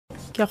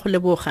Ke go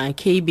leboga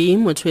KB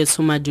motho e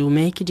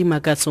tshomadume ke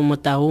dimakatso mo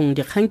taung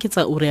dikgang ke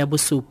tsa ura ya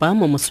bosupa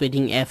mo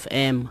Mosweding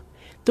FM.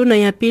 Tona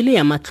ya pele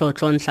ya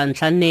matlotlo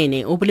Nhlanhla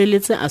Nene o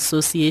boleletse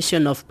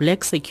Association of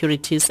Black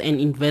Securities and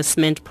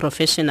Investment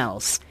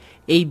Professionals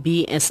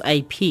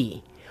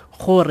ABSIP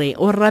gore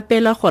o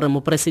rapela gore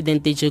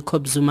mopresidente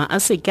Jacob Zuma a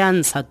seka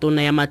ntsha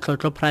tona ya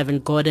matlotlo Pravin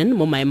Gordhan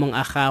mo maemong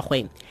a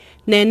gagwe.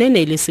 Nene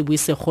ne le sebui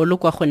segolo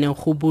kwa go neng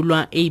go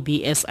bulwa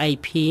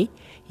ABSIP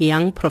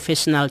Young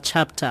Professional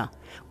Chapter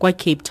kwa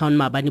Cape Town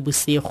maabane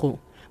bosigo.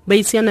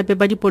 Baitseanape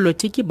ba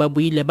dipolotiki ba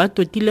buile ba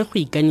totile go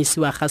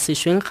ikanyisiwa ga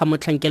sešweng ga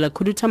motlhankela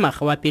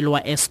khuduthamaga wa pele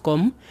wa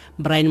Eskom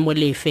Brian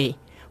Molefe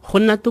go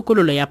nna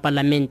tokololo ya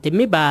palamente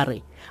mme ba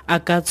re a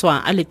ka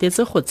tswa a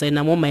letetse go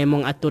tsena mo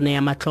maemong a tona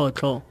ya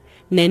matlotlo.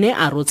 Nene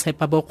a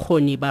rotshepa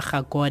bokgoni ba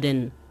ga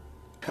Gordhan.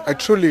 I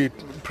truly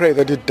pray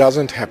that it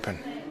doesn't happen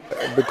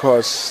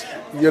because,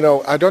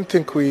 I don't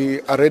think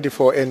we are ready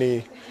for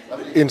any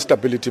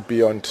instability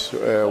beyond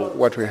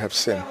what we have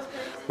seen.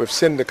 We've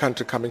seen the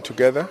country coming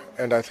together,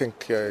 and I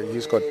think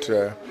he's got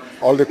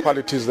all the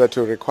qualities that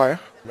you require.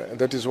 And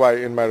that is why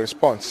in my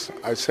response,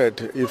 I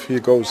said if he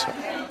goes,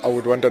 I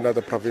would want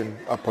another Pravin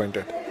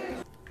appointed.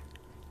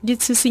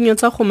 Ditshisinyo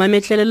tsa go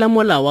mametlelela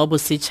molao wa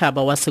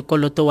bosetšhaba wa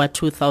sekoloto wa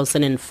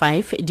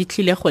 2005 di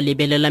tlile go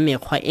lebelela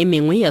mekgwa e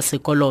mengwe ya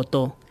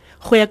sekoloto.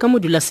 Go ya ka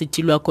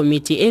modulasetilo wa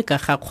komiti e ka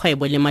ga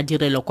kgwebo le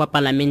madirelo kwa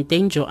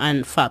parlamenteng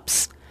Joan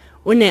Fabs.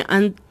 O ne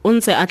o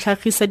ntse a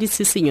tlhagisa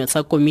ditshisinyo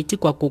tsa komiti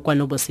kwa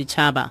kokwano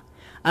bosetšhaba.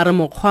 A re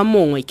mokgwa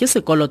mongwe ke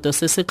sekoloto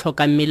se se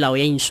tlhokang melao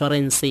ya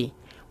inšorense.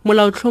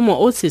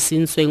 Molaotlhomo o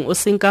tshisintsweng o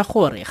senka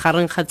gore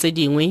gareng ga tse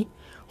dingwe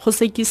go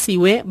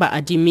sekisiwe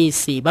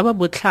baadimisi ba ba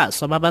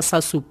botlhaswa ba ba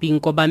sa suping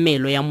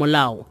kobamelo ya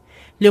molao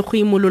le go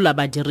imolola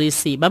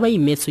badirisi ba ba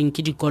imetsweng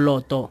ke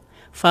dikoloto.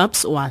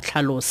 Fabs o a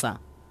tlhalosa.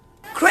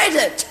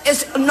 Credit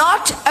is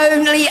not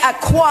only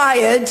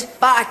acquired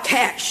by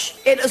cash,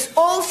 it is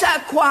also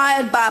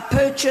acquired by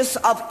purchase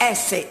of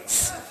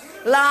assets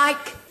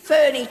like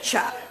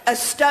furniture, a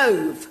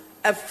stove,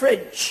 a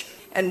fridge.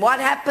 And what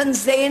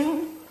happens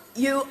then?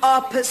 You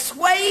are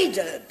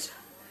persuaded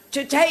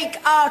to take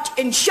out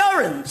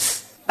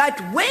insurance. But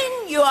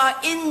when you are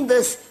in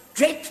this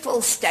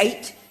dreadful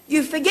state,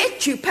 you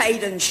forget you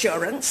paid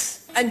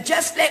insurance. And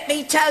just let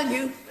me tell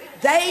you,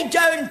 they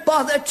don't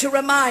bother to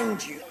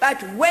remind you.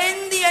 But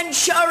when the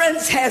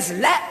insurance has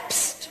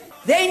lapsed,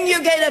 then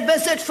you get a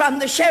visit from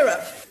the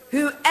sheriff,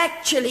 who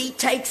actually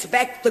takes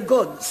back the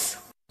goods.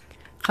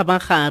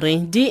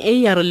 Gabagare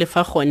DA ya re le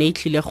fa gone e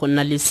tlile go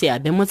nna le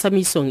seabe mo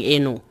tsamaisong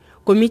eno.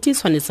 Komiti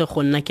tshwanetse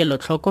go nna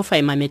kelotlhoko fa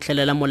e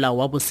mametlelela molao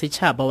wa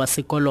bosetšhaba wa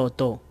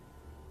sekoloto.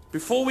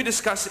 Before we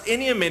discuss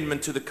any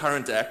amendment to the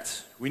current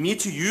Act, we need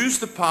to use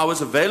the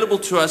powers available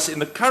to us in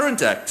the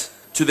current Act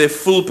to their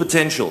full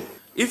potential.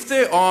 If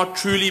there are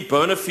truly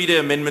bona fide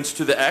amendments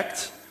to the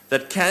Act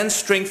that can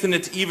strengthen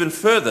it even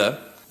further,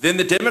 then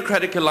the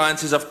Democratic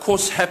Alliance is of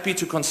course happy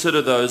to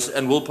consider those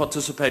and will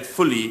participate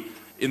fully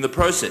in the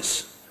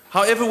process.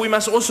 However, we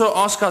must also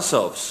ask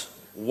ourselves,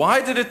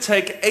 why did it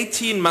take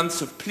 18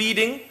 months of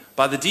pleading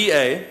by the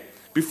DA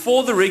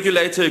before the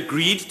regulator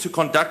agreed to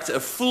conduct a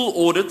full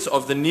audit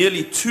of the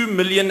nearly 2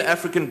 million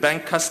African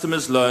bank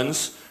customers'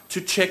 loans to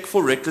check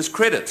for reckless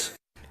credit?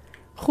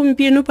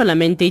 Gompieno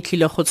parlamente e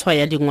tlile go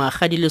tshwaya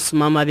dingwaga di le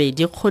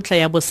 12 kgotla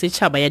ya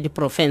bosetšhaba ya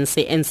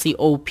diporofense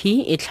NCOP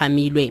e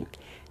tlhamilwe.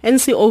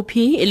 NCOP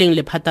e leng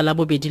lephata la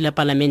bobedi la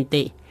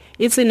parlamente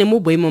e tsene mo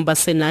boemong ba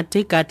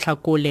senate ka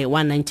Tlhakole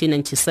wa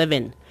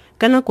 1997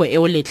 ka nako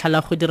eo letlha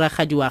la go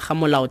diragadiwa ga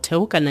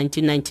molaotheo ka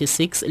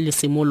 1996 le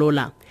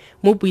simolola.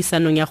 Mo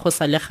puisanong ya go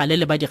sa le gale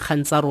le ba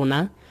dikgang tsa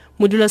rona,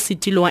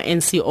 modulasetilo wa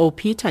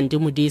NCOP Thandi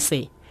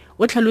Modise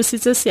o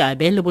tlhalositse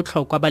seabe le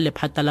botlhokwa ba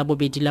lephata la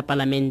bobedi la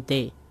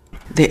parlamente.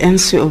 The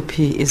NCOP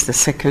is the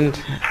second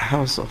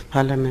house of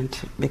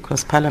parliament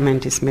because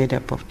parliament is made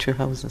up of two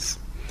houses.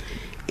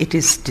 It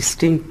is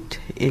distinct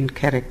in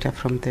character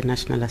from the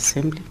National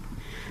Assembly.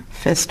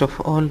 First of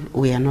all,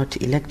 we are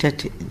not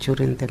elected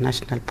during the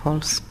national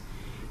polls.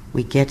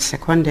 We get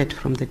seconded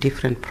from the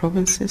different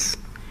provinces.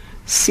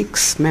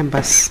 6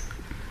 members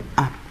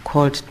are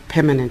called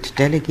permanent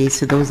delegates.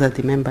 Those are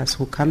the members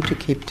who come to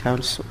Cape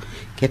Town, so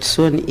get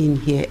sworn in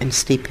here and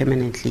stay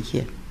permanently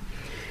here.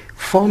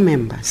 4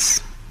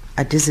 members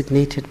are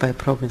designated by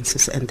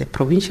provinces, and the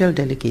provincial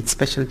delegates,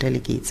 special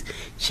delegates,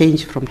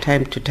 change from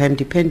time to time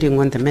depending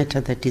on the matter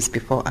that is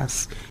before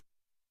us.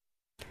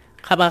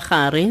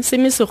 Gabagare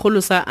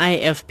semisegolo sa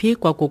IFP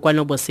kwa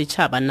kokwano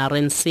bosetšhaba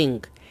Naren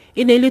Singh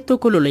e ne le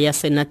tokololo ya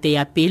senate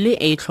ya pele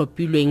e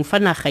tlhophilweng fa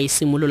naga e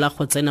simolola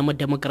go tsena mo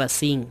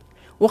demokrasing.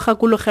 O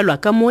gakologelwa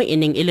ka mo e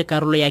neng e le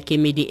karolo ya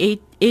kemedi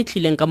e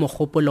tlileng ka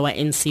mogopolo wa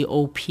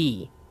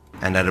NCOP.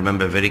 And I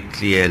remember very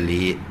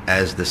clearly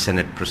as the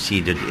Senate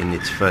proceeded in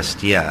its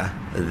first year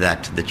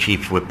that the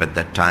chief whip at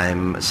that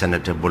time,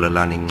 Senator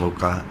Nhlanhla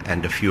Nene,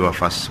 and a few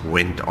of us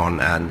went on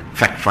a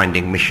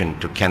fact-finding mission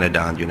to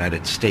Canada and the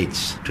United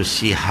States to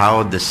see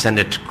how the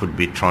Senate could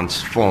be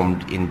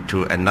transformed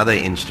into another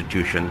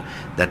institution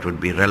that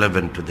would be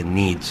relevant to the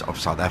needs of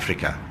South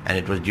Africa. And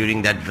it was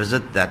during that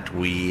visit that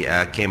we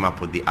came up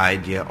with the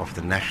idea of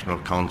the National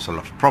Council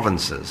of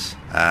Provinces,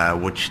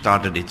 which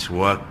started its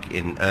work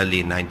in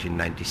early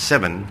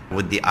 1997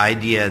 with the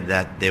idea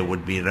that there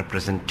would be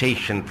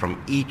representation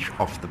from each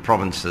of the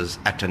provinces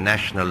at a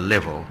national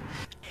level.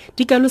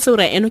 Dikaloso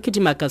ura eno ke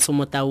dimakaso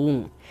mo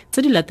taung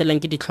tse di latelang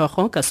ke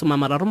ditlhogo ka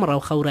 13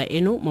 morago ga ura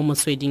eno mo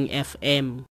Motsweding FM.